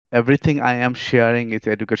Everything I am sharing is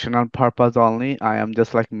educational purpose only. I am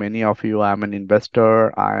just like many of you. I'm an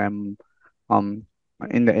investor. I am um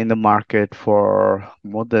in the market for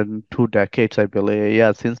more than 2 decades, I believe.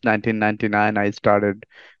 Yeah, since 1999, I started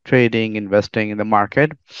trading, investing in the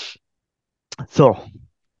market. So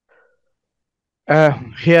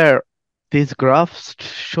here, this graph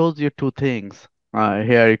shows you two things.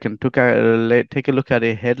 Here you can take a look at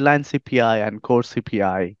a headline CPI and core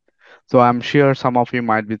CPI. So I'm sure some of you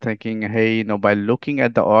might be thinking, hey, by looking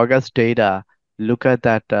at the August data, look at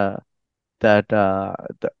the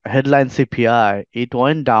headline CPI, it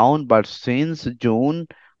went down, but since June,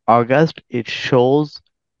 August, it shows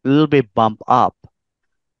a little bit bump up.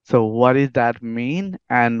 So what does that mean?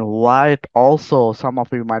 And why it also, some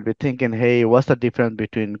of you might be thinking, hey, what's the difference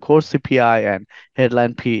between core CPI and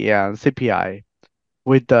headline CPI?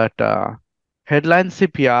 With that headline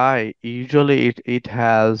CPI, usually it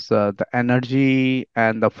has the energy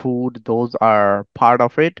and the food, those are part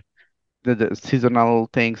of it. The seasonal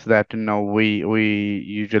things that we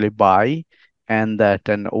usually buy, and that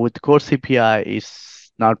and with core CPI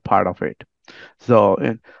is not part of it. So,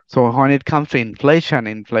 so when it comes to inflation,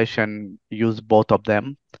 inflation use both of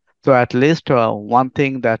them. So at least one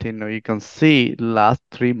thing that you can see last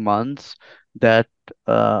 3 months that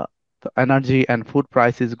the energy and food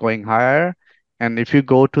price is going higher. And if you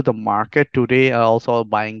go to the market today, also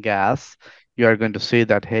buying gas, you are going to see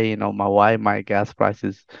that hey, why my gas price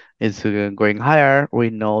is going higher. We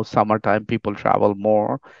know summertime people travel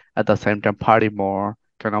more, at the same time party more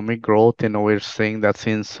economic growth, we're seeing that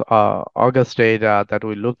since August data that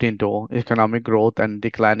we looked into economic growth and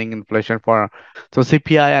declining inflation for so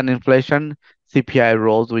CPI and inflation. CPI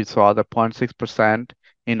rose, we saw the 0.6%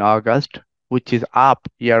 in August, which is up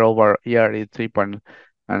year over year is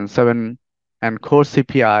 3.7, and core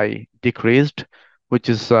CPI decreased, which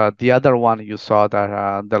is the other one you saw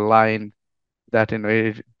that the line that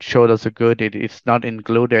it showed us a good it's not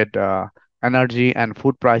included energy and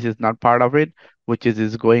food price is not part of it, which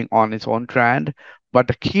is going on its own trend. But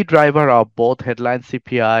the key driver of both headline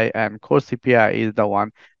CPI and core CPI is the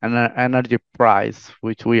one and energy price,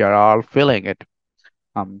 which we are all feeling it.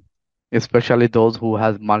 um Especially those who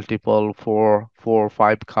has multiple four or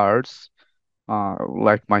five cars,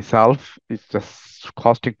 like myself. It's just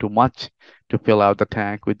costing too much to fill out the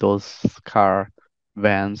tank with those car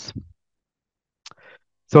vans.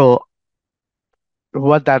 So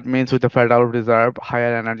what that means with the Federal Reserve,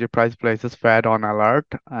 higher energy price places Fed on alert,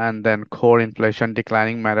 and then core inflation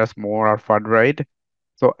declining matters more or Fed rate.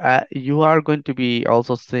 So you are going to be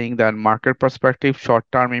also seeing that market perspective,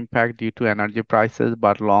 short-term impact due to energy prices,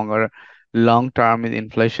 but long-term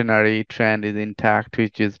inflationary trend is intact,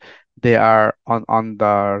 which is they are on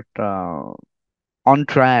the on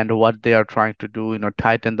trend. What they are trying to do,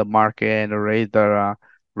 tighten the market and raise the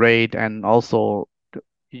rate, and also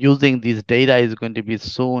using this data is going to be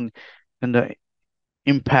soon in the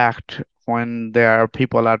impact when there are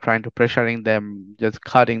people are trying to pressuring them, just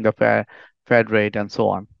cutting the Fed rate and so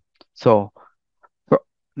on. So, so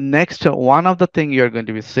next, one of the things you're going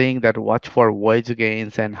to be seeing that watch for wage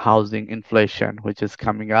gains and housing inflation, which is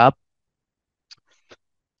coming up.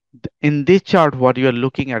 In this chart, what you're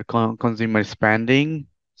looking at consumer spending.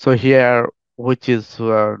 So here, which is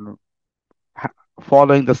ha-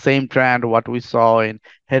 following the same trend what we saw in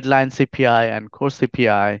headline CPI and core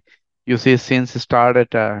CPI. You see, since it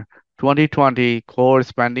started 2020, core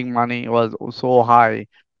spending money was so high.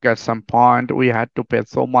 At some point, we had to pay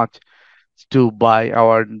so much to buy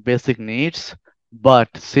our basic needs. But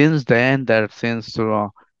since then, that since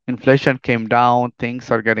inflation came down, things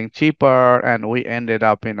are getting cheaper, and we ended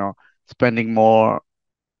up, spending more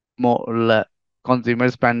consumer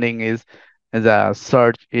spending is the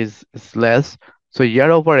surge is less. So year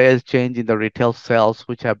over year change in the retail sales,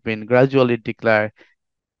 which have been gradually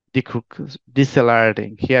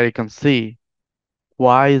decelerating. Here you can see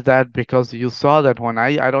why is that? Because you saw that when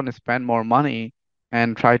I don't spend more money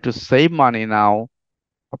and try to save money now,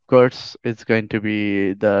 of course it's going to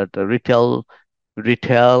be the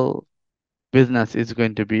retail business is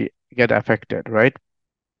going to be get affected, right?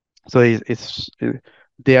 So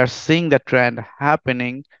they are seeing the trend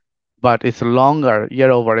happening, but it's longer year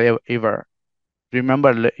over year.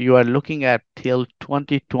 Remember, you are looking at till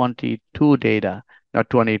 2022 data, not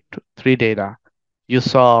 23 data. You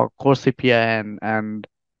saw core CPI and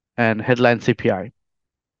headline CPI.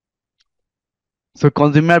 So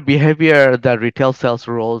consumer behavior, the retail sales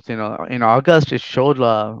rose, in August, it showed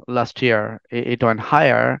last year, it went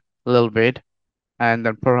higher a little bit, and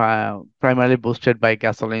then primarily boosted by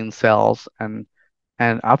gasoline sales. And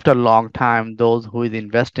after a long time, those who is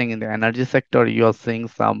investing in the energy sector, you're seeing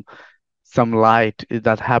some light is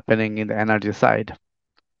that happening in the energy side.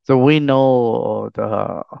 So we know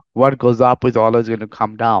the what goes up is always going to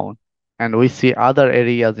come down, and we see other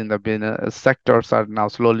areas in the business sectors are now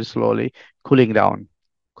slowly cooling down.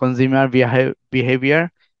 Consumer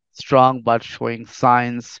behavior strong but showing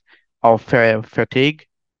signs of fatigue,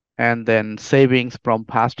 and then savings from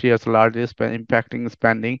past years largely impacting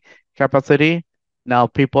spending capacity. Now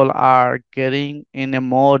people are getting in a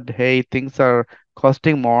mode, hey, things are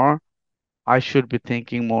costing more. I should be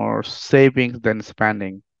thinking more savings than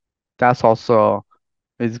spending. That's also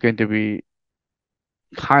is going to be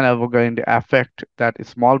kind of going to affect that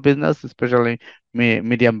small business, especially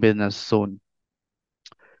medium business soon.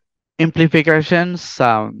 Implications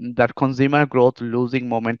that consumer growth losing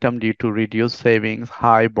momentum due to reduced savings,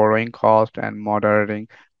 high borrowing cost, and moderating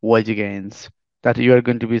wage gains. That you are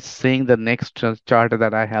going to be seeing the next chart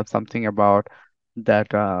that I have something about that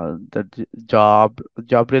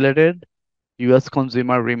job related. U.S.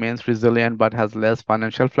 consumer remains resilient but has less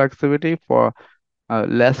financial flexibility for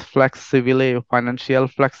financial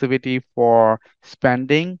flexibility for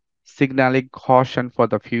spending, signaling caution for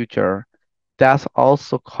the future. That's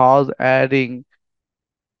also cause adding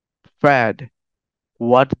Fed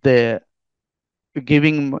what they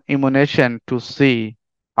giving ammunition to see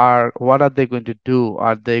are what are they going to do?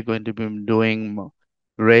 Are they going to be doing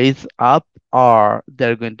raise up or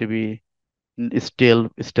they're going to be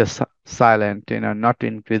still stay silent, not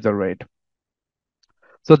increase the rate.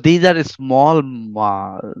 So these are the small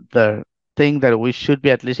the thing that we should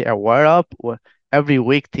be at least aware of. Every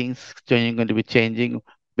week things changing going to be changing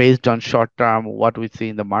based on short term what we see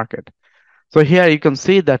in the market. So here you can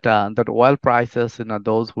see that that oil prices,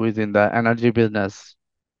 those who is in the energy business,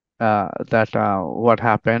 that what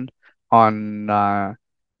happened on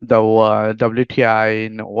the WTI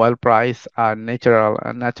in oil price,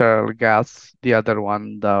 natural gas, the other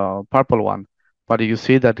one, the purple one. But you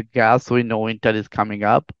see that gas, we know winter is coming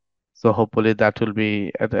up, so hopefully that will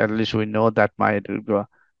be at least we know that might go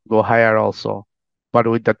higher also. But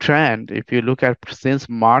with the trend, if you look at since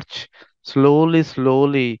March,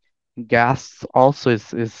 slowly, gas also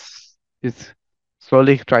is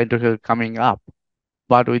slowly trying to coming up.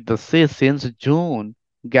 But with the since June,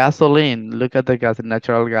 gasoline, look at the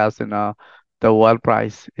natural gas, the oil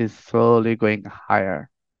price is slowly going higher.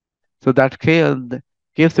 So that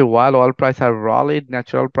gives the while oil price have rallied,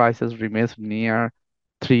 natural prices remains near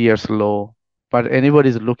 3 years low. But anybody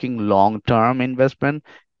is looking long-term investment,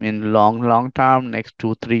 in long term, next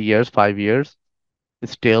 2, 3 years, 5 years,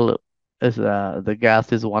 still is the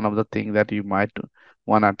gas is one of the things that you might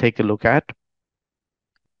wanna take a look at.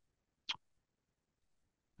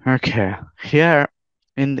 Okay, here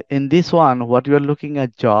in this one, what we are looking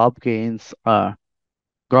at job gains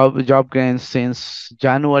since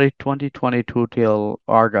January 2022 till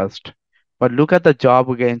August. But look at the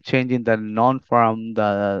job gain change in the non-farm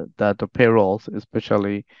the payrolls,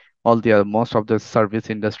 especially all the most of the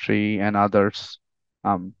service industry and others.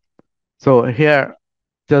 Um, so here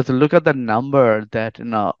just look at the number that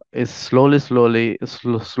is slowly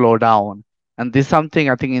slow down, and this is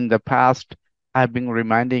something I think in the past I've been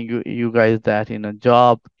reminding you guys that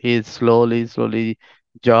job is slowly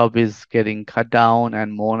job is getting cut down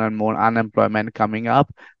and more unemployment coming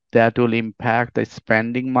up that will impact the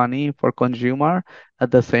spending money for consumer.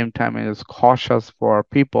 At the same time it is cautious for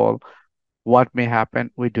people. What may happen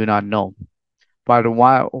we do not know, but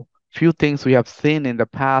while few things we have seen in the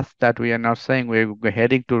past that we are not saying we're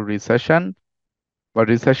heading to recession, but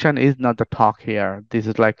recession is not the talk here. This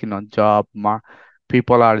is like,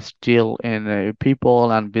 people are still in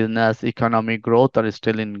people and business economic growth are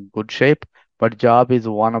still in good shape, but job is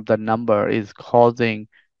one of the number is causing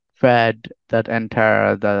Fed that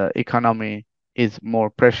entire the economy is more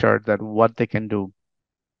pressured than what they can do.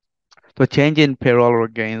 So change in payroll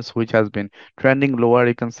gains, which has been trending lower,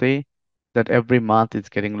 you can see that every month it's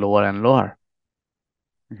getting lower and lower.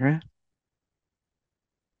 Okay.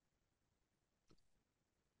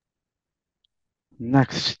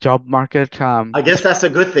 Next, job market. I guess that's a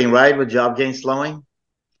good thing, right? With job gain slowing.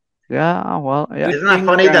 Yeah, well, yeah. Isn't Good that thing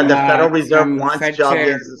funny that the Federal Reserve from wants Fed job Chair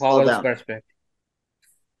gains to slow Powell's down? perspective.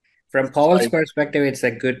 From Powell's Sorry, perspective, it's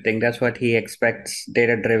a good thing. That's what he expects,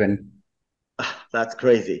 data driven. that's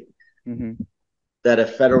crazy Hmm. that a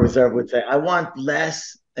Federal Reserve would say, I want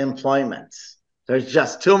less employment. There's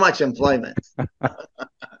just too much employment.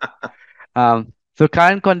 So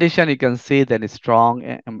current condition, you can see that is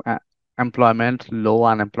strong employment, low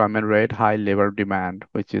unemployment rate, high labor demand,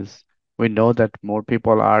 which is we know that more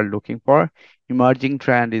people are looking for. Emerging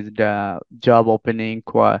trend is the job opening,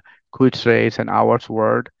 quit rates, and hours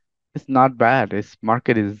worked. It's not bad. Its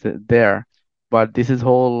market is there. but this is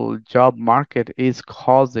whole job market is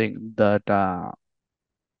causing that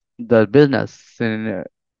the business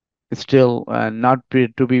still not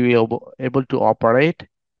to be able to operate.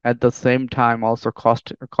 At the same time, also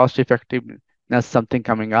cost effectiveness something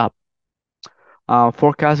coming up.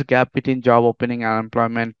 Forecast gap between job opening and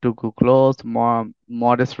unemployment to go close. More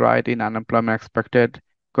modest rise in unemployment expected,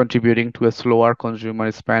 contributing to a slower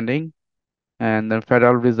consumer spending. And then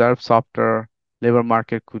Federal Reserve softer labor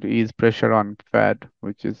market could ease pressure on Fed,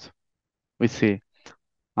 which is we see.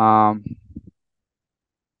 Um,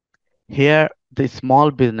 Here, the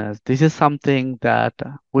small business. This is something that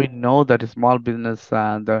we know that small business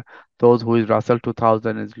and those who is Russell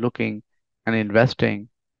 2000 is looking and investing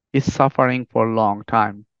is suffering for a long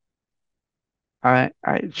time. I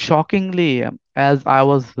shockingly, as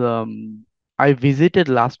I visited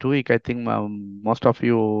last week. I think most of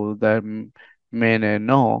you that may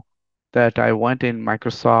know that I went in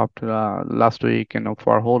Microsoft last week,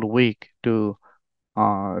 for a whole week to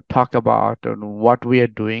talk about what we are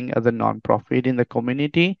doing as a nonprofit in the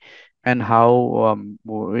community and how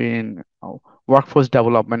in workforce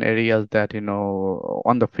development areas that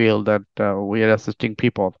on the field that we are assisting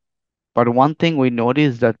people. But one thing we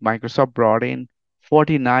noticed that Microsoft brought in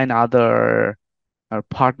 49 other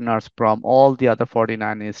partners from all the other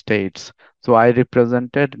 49 states. So I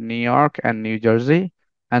represented New York and New Jersey.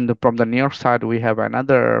 And from the New York side, we have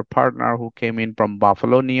another partner who came in from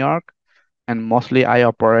Buffalo, New York. And mostly I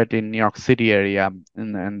operate in New York City area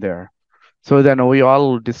in there. So then we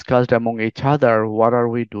all discussed among each other what are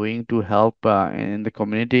we doing to help in the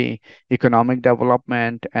community economic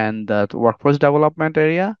development and the workforce development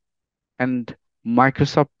area. And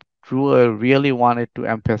Microsoft really wanted to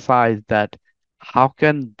emphasize that how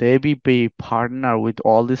can they be partner with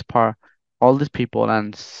all these people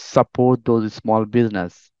and support those small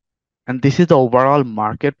business. And this is the overall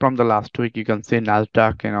market from the last week. You can see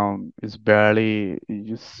Nasdaq, is barely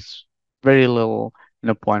just very little,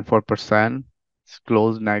 0.4%. It's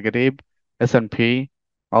closed negative. S&P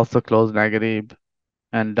also closed negative,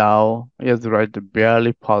 and Dow is right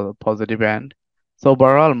barely positive end. So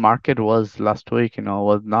overall market was last week,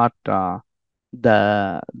 was not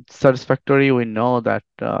the satisfactory. We know that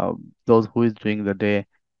those who is doing the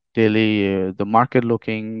daily the market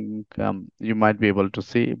looking, you might be able to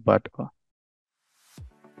see, but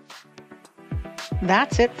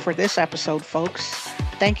That's it for this episode, folks.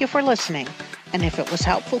 Thank you for listening. And if it was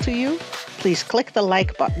helpful to you, please click the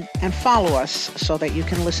like button and follow us so that you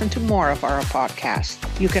can listen to more of our podcast.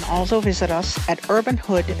 You can also visit us at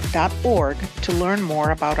urbanhood.org to learn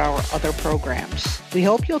more about our other programs. We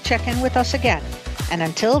hope you'll check in with us again. And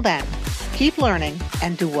until then, keep learning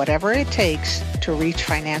and do whatever it takes to reach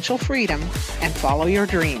financial freedom and follow your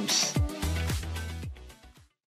dreams.